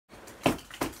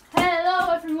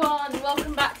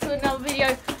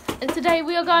Today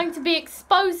we are going to be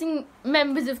exposing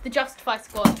members of the Justify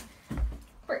squad.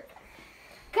 Frick.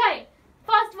 Okay,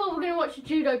 first of all we're going to watch a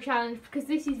judo challenge because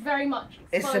this is very much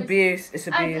It's abuse. It's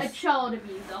abuse. As a child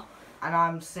abuser. And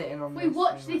I'm sitting on We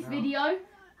watch this video,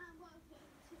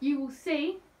 you will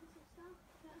see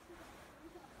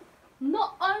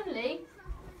not only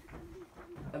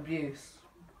abuse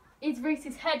is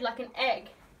Reese's head like an egg,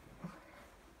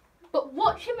 but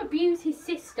watch him abuse his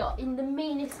sister in the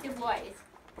meanest of ways.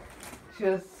 She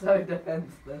was so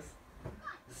defenseless.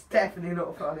 It's definitely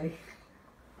not funny.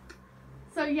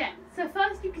 So yeah, so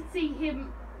first you can see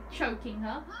him choking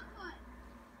her.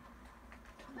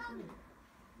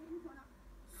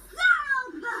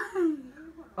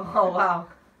 Oh wow.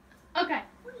 Okay,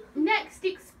 next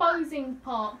exposing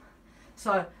part.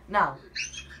 So now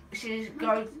she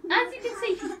goes. As you can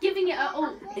see, she's giving it her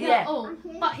all. Yeah. All,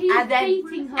 but he's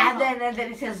beating her. And then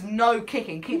it says no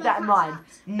kicking. Keep that in mind.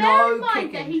 Bear No in mind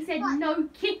kicking. that he said no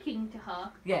kicking to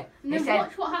her. Yeah. And He then said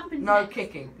watch what happens no next.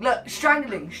 kicking. Look,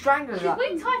 strangling Should her.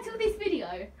 we title this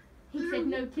video? He said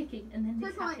no kicking, and then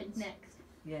this happened next.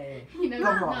 Yeah. You know,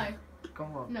 Come on. no.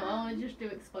 Come on. No, I want to just do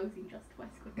exposing Justify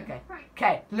quicker. Okay.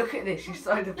 Okay. Look at this. She's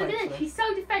so Look at defenseless. this, she's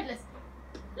so defenseless.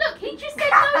 Look, he just said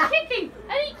no kicking,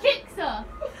 and he kicks her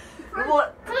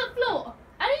What? to the floor,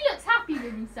 and he looks happy with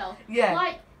himself. Yeah.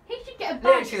 Like he should get a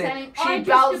badge saying I she just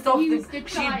bounced off abused the. a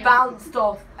She child. bounced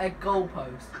off a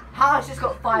goalpost. How has this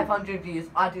got 500 views?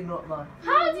 I do not know.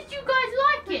 How did you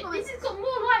guys like it? This has got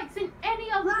more likes than any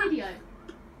other video.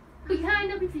 Put your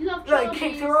hand up if you love child Look,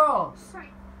 kicked abuse. her ass.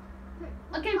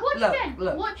 Okay, watch Look, again.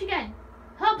 look. Watch again.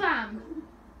 Her bam.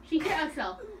 She hit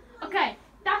herself. Okay,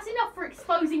 that's enough for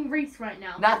exposing Reese right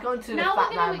now. Now going to the Now fat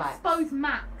we're man going to Max. expose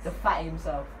Max. The fatty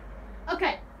himself.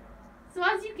 Okay, so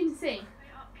as you can see,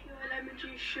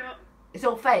 It's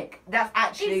all fake. That's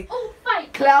actually it's all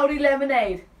fake. cloudy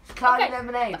lemonade. It's cloudy Okay,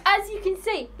 lemonade. but as you can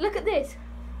see, look at this.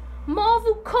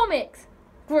 Marvel Comics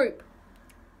group.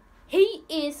 He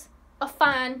is a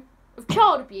fan of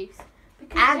child abuse.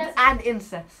 Because And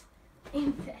incest.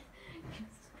 incest.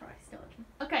 Jesus Christ, Archie.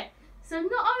 Okay, so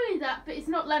not only that, but it's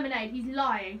not lemonade, he's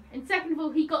lying. And second of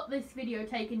all, he got this video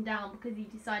taken down because he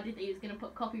decided that he was going to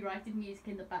put copyrighted music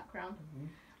in the background.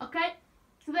 Okay,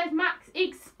 so there's Max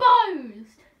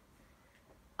exposed.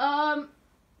 Is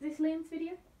this Liam's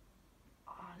video?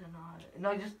 I don't know.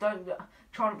 No, just don't.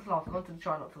 Try not to laugh. I want to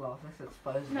try not to laugh. Let's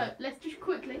expose it. No, let's just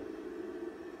quickly.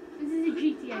 This is a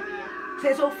GTA video. So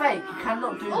it's all fake. You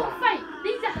cannot do All that. fake.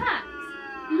 These are hacks.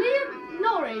 Liam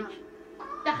Norridge,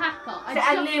 the hacker.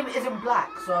 And Liam isn't black,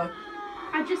 so.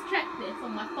 I just checked this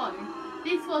on my phone.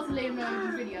 This was Liam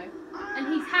Norridge's video. And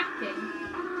he's hacking.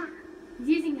 He's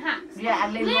using hacks. Yeah,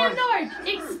 and Liam Norridge,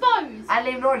 exposed! And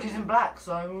Liam Norridge isn't black,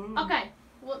 so. Okay,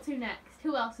 what's who next?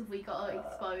 Who else have we got to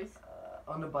expose?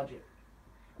 On a budget.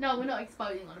 No, we're not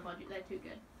exposing on a budget, they're too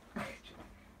good.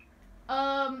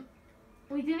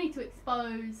 We do need to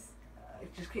expose...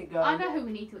 Just keep going. I know who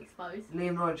we need to expose.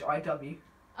 Liam Norridge, IW.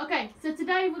 Okay, so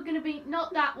today we're going to be,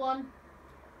 not that one,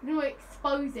 we're going to be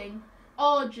exposing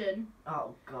Arjun.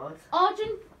 Oh, God.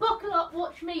 Arjun, buckle up,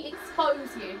 watch me expose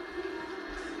you.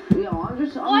 I'm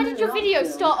Why did your video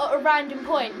start at a random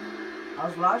point? I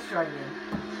was live streaming.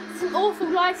 It's an awful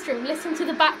live stream, listen to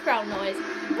the background noise.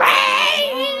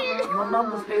 My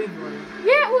mum was hoovering.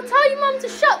 Yeah, well tell your mum to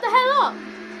shut the hell up.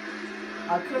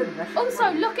 I couldn't. That's Also,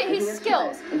 funny. look at his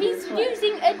skills. He's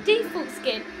using a default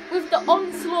skin with the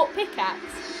onslaught pickaxe.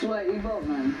 Sweaty butt,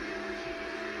 man.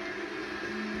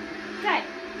 Okay,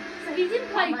 so he's in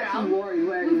playground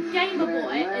with Gamer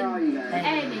Boy and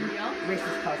Air Ninja,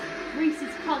 Reese's cousin.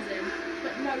 Reese's cousin,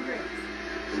 but no Reese.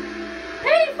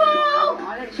 People!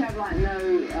 I literally have like no,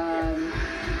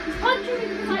 He's punching me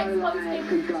because I exposed him.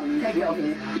 good guns. Take it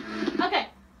off. Okay,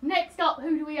 next up,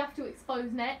 who do we have to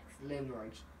expose next? Liam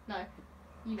Norridge. No,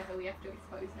 you know who we have to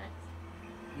expose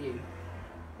next. You.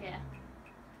 Yeah.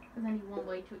 There's only one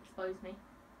way to expose me.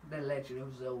 The Legend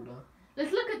of Zelda.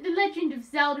 Let's look at the Legend of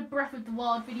Zelda Breath of the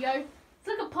Wild video. Let's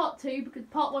look at part 2 because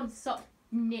part 1 sucked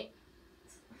nits.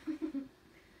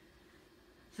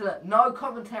 So look, no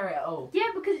commentary at all. Yeah,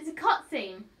 because it's a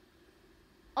cutscene.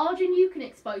 Arjun, you can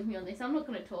expose me on this. I'm not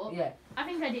going to talk. Yeah. I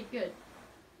think I did good.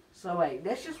 So wait,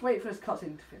 let's just wait for this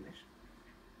cutscene to finish.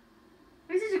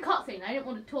 This is a cutscene. I didn't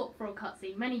want to talk for a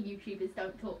cutscene. Many YouTubers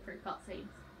don't talk through cutscenes.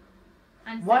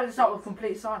 And Why does it start with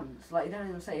complete silence? Like you don't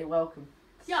even say you're welcome.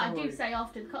 Yeah, I Sorry. do say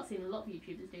after the cutscene. A lot of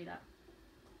YouTubers do that.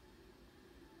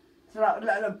 So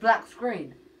like a black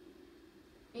screen.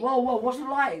 Whoa, what's the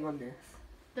lighting on this?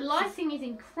 The lighting is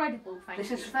incredible, thank you.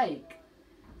 This is fake.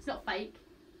 It's not fake.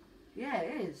 Yeah,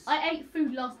 it is. I ate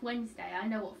food last Wednesday. I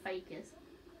know what fake is.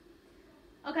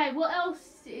 Okay, what else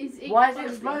is exploding? Why is it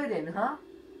exploding, huh?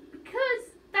 Because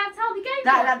that's how the game works.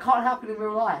 That can't happen in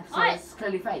real life, so it's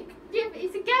clearly fake. Yeah, but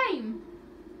it's a game.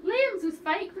 Liam's was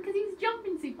fake because he was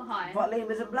jumping super high. But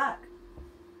Liam isn't black.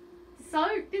 So,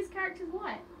 this character's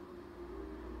white.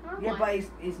 I'm Yeah, white.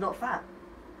 but he's not fat.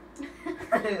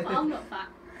 But I'm not fat.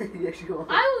 Yes, you are.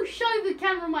 I will show the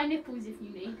camera my nipples if you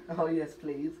need. Oh, yes,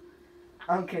 please.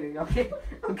 I'm kidding, I'm kidding.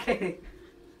 I'm kidding.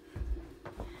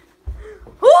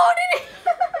 Oh, did it?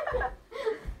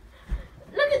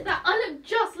 Look at that. I look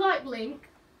just like Link.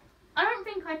 I don't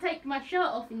think I take my shirt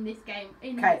off in this game,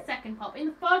 in the second part. In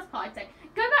the first part, I take.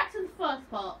 Go back to the first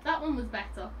part. That one was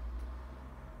better.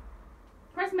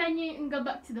 Press menu and go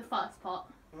back to the first part.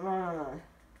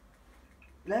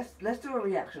 Let's do a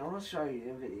reaction. I want to show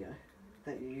you a video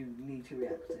that you need to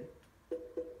react to.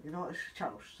 You know what? This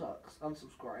channel sucks.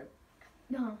 Unsubscribe.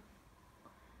 No.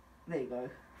 There you go.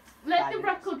 Let the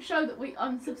record show that we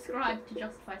unsubscribed to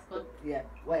Justify Squad. Yeah.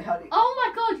 Wait, how do you... Oh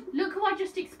my god! Look who I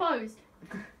just exposed.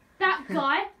 That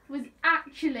guy was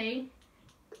actually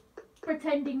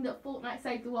pretending that Fortnite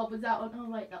Save the World was out on... Oh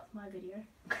wait, that's my video.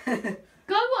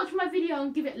 Go watch my video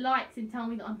and give it likes and tell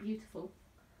me that I'm beautiful.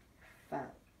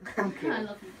 Fat. I'm kidding. I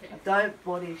love you too. Don't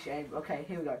body shame. Okay,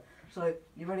 here we go. So,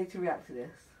 you ready to react to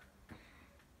this?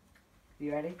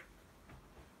 You ready?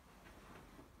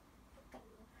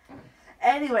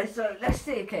 Anyway, so let's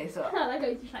see. Okay, so That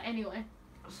goes just like anyway.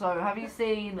 so have you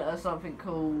seen something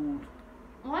called?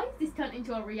 Why is this turned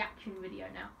into a reaction video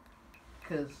now?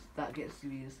 Because that gets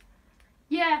views.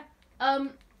 Yeah.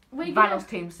 We Vanos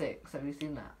Team 6. Have you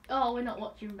seen that? Oh, we're not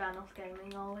watching Vanos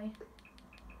Gaming, are we?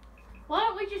 Why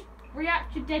don't we just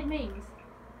react to dead memes?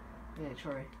 Yeah,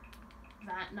 true.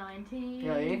 That 19.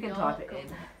 Yeah, you can type it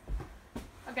in.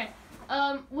 Okay.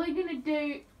 We're gonna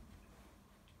do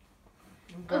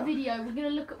a video. We're gonna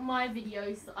look at my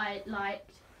videos that I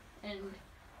liked and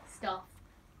stuff.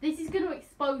 This is gonna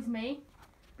expose me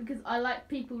because I like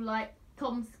people like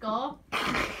Tom Scar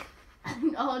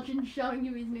and Arjun showing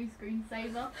you his new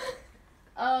screensaver.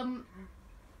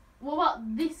 What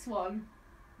about this one?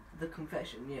 The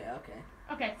confession. Yeah. Okay.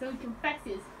 Okay, so he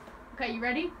confesses. Okay, you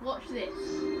ready? Watch this.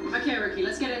 Okay, Ricky,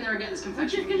 let's get in there and get this We're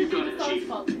confession. just gonna You've do got the it, first Chief.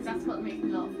 part because that's what makes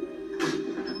me laugh.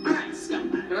 Alright,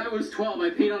 scumbag. When I was 12, I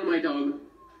peed on my dog.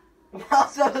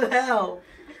 What the hell?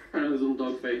 And his little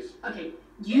dog face. Okay,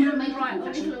 you don't make Right, a on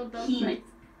his little confession. dog He face.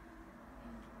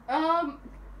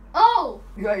 Oh!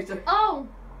 Wait, so, Oh!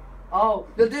 oh,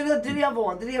 no, do the other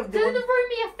one. Do the other Do one. the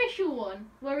Roomy official one,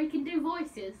 where he can do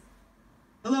voices.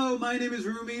 Hello, my name is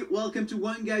Rumi. Welcome to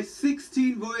One Guy's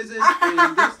 16 Voices.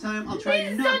 And this time I'll try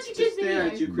This is not such a to good stare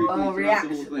at video. you creepily Oh, throughout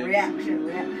the whole reaction, thing.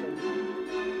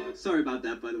 reaction. Sorry about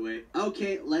that, by the way.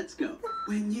 Okay, let's go.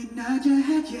 When you nod your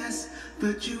head yes,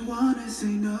 but you wanna say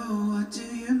no, what do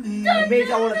you mean? It means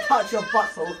I want to touch your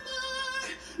butthole.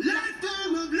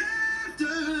 Lifetime of laughter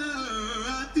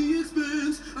at the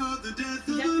expense of the death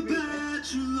of a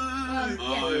bachelor.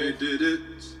 Yeah. I did it.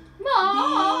 No!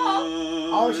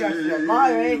 Oh, she has to do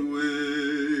Mary.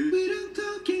 We don't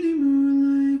talk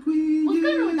anymore like we What's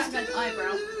going on with used that guy's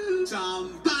eyebrow? to.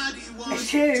 Somebody once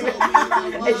It's you. told me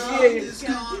love It's you. is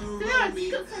gonna Yeah, ruin me.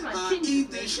 it's got so much I chin to ain't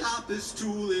it. the sharpest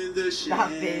tool in the That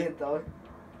shed. beard though.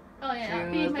 Oh yeah, that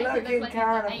She beard was makes it look looking like he's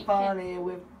kind got 8 of funny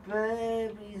with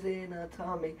babies in her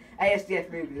tummy.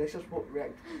 ASDF movie. Let's just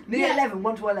react. Near Yeah. 11.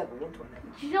 1 to 11. 1 to 11.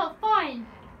 She's not fine.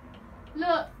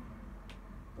 Look,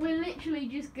 we're literally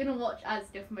just gonna watch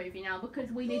Asdif movie now because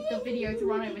we need the video to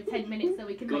run over 10 minutes so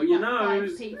we can Got make your like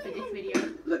nose. 5p for this video.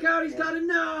 Look out, he's got a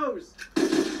nose!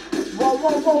 Whoa,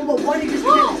 whoa, whoa, whoa! Why did you just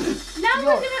Whoa! do this? Now Yo.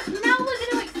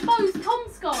 we're gonna expose Tom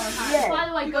Scar. Apparently. Yeah. By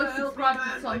the way, You go gotta help me, subscribe man.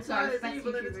 to My Tom Scar. tie It's is best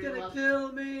evil and it's YouTuber in the gonna world.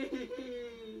 kill me.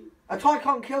 A tie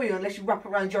can't kill you unless you wrap it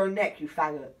around your neck, you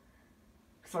faggot.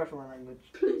 Sorry for my language.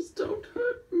 Please don't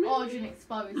hurt me. Origin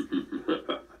exposed.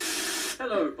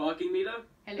 Hello, parking meter.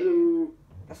 Hello.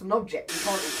 That's an object. You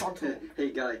can't talk.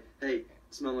 Hey guy, hey,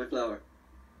 smell my flower.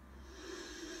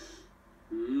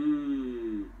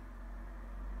 Mmm.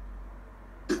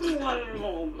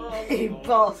 You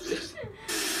bastard.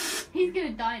 He's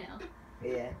gonna die now.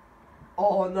 Yeah.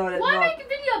 Oh no, that's Why not. make a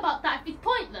video about that if it's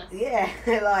pointless? Yeah,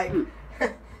 like.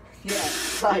 Yeah,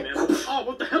 Hey, like. man. Oh,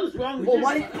 what the hell is wrong with Well, you?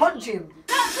 why did you punch him?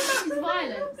 That promotes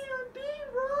violence.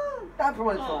 That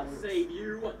promotes I'll violence. save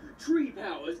you. Tree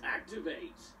powers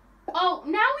activate. Oh,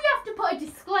 now we have to put a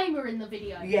disclaimer in the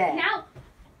video. Yeah. Now,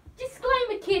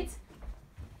 disclaimer, kids.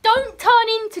 Don't turn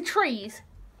into trees.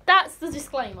 That's the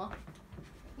disclaimer.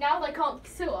 Now they can't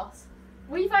sue us.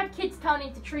 We've had kids turn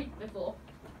into trees before.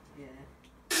 Yeah.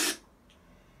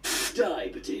 Die,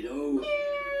 potato.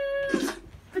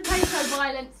 Potato. potato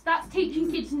violence. That's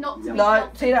teaching kids not to be No,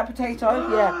 healthy. see that potato?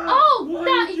 Yeah. Oh,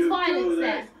 that is violence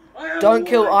there. Don't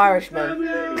kill Irishmen.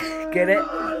 Get it?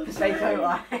 Potato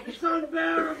Irish. It's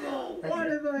unbearable. What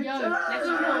have I Yo, done?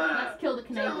 let's kill the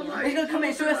Canadian. He's gonna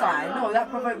commit suicide. No, that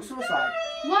provokes suicide.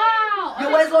 Wow. Yo,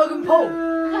 where's Logan Paul?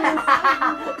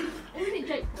 Wasn't it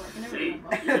Jake Paul? I can never Hey,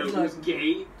 remember. you know who's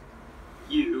gay?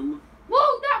 You.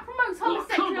 Whoa, that promotes Oh,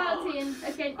 come homosexuality on. and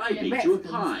against I it. baked you a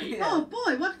pie. Yeah. Oh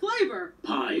boy, what flavor?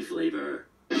 Pie flavor.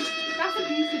 That's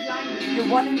abusive language. You're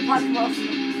one in pie cross.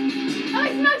 That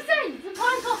makes no sense. The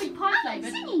pie can't be pie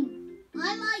flavoured. I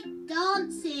like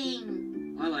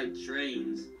dancing. I like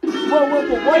trains.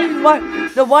 Whoa. Why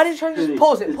did you try to just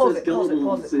pause it? Pause it.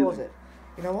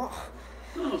 You know what?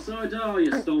 Oh, so I die.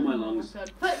 You stole my lungs.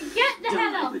 But get the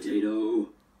hell Die, off. potato.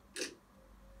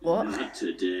 What? Not Get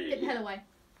the today. hell away.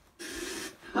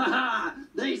 Haha!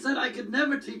 They said I could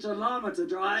never teach a llama to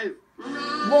drive.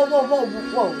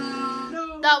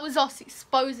 Whoa. That was us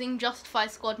exposing Justify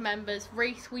Squad members.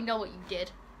 Reese, we know what you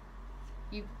did.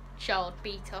 You child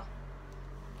beater.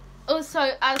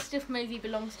 Also, as Stiff Movie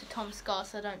belongs to Tom Scar,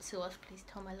 so don't sue us, please,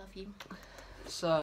 Tom. I love you. So.